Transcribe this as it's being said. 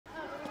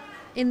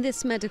In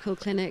this medical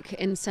clinic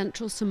in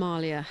central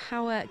Somalia,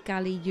 Hawa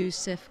Gali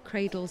Yusuf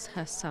cradles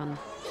her son.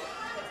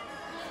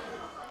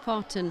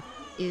 Farton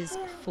is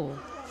 4.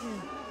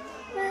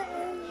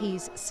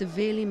 He's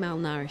severely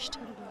malnourished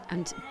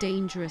and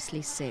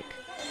dangerously sick.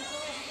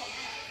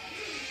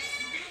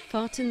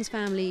 Farton's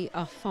family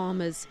are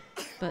farmers,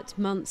 but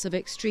months of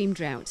extreme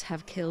drought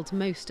have killed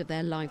most of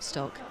their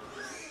livestock.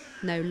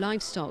 No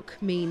livestock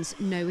means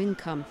no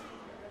income,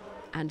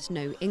 and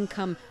no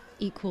income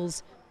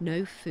equals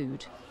no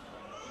food.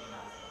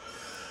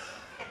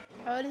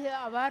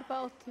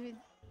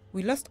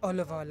 We lost all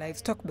of our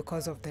livestock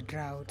because of the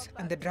drought,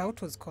 and the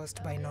drought was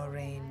caused by no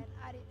rain.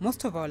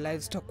 Most of our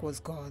livestock was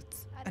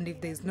goats, and if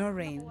there is no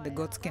rain, the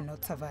goats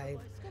cannot survive,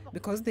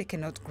 because they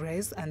cannot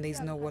graze and there is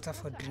no water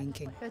for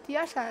drinking.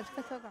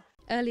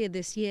 Earlier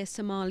this year,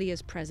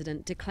 Somalia's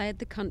president declared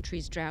the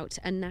country's drought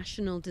a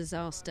national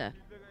disaster.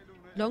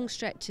 Long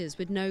stretches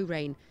with no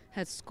rain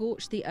had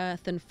scorched the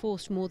earth and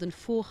forced more than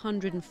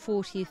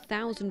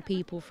 440,000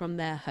 people from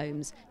their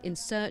homes in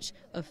search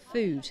of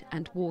food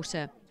and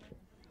water.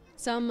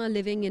 Some are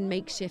living in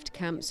makeshift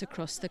camps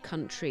across the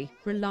country,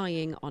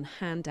 relying on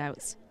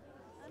handouts.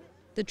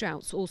 The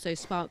droughts also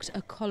sparked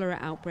a cholera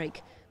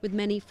outbreak, with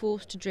many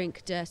forced to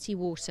drink dirty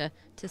water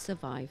to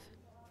survive.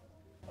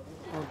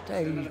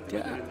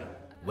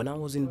 When I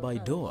was in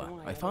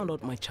Baidoa, I found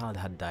out my child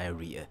had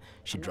diarrhea.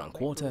 She drank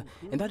water,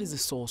 and that is the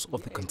source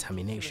of the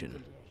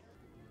contamination.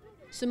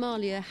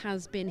 Somalia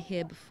has been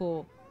here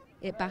before.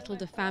 It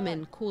battled a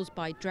famine caused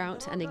by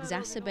drought and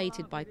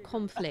exacerbated by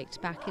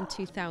conflict back in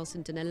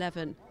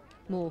 2011.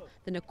 More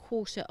than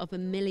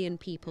 250,000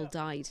 people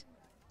died.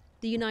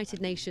 The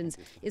United Nations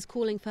is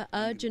calling for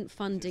urgent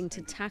funding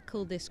to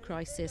tackle this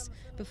crisis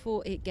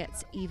before it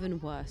gets even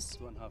worse.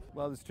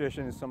 Well, the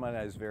situation in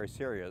Somalia is very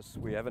serious.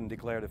 We haven't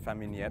declared a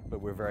famine yet, but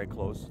we're very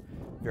close.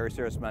 Very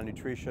serious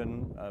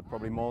malnutrition.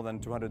 Probably more than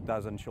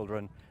 200,000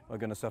 children are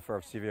going to suffer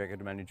of severe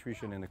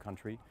malnutrition in the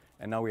country.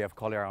 And now we have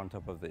cholera on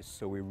top of this.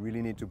 So we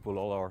really need to pull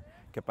all our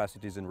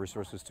capacities and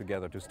resources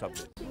together to stop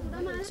this.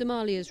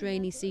 Somalia's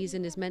rainy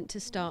season is meant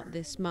to start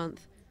this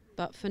month.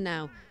 But for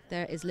now,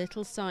 there is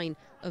little sign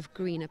of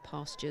greener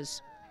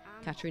pastures.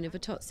 Katerina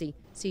Vitozzi,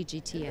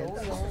 CGTN.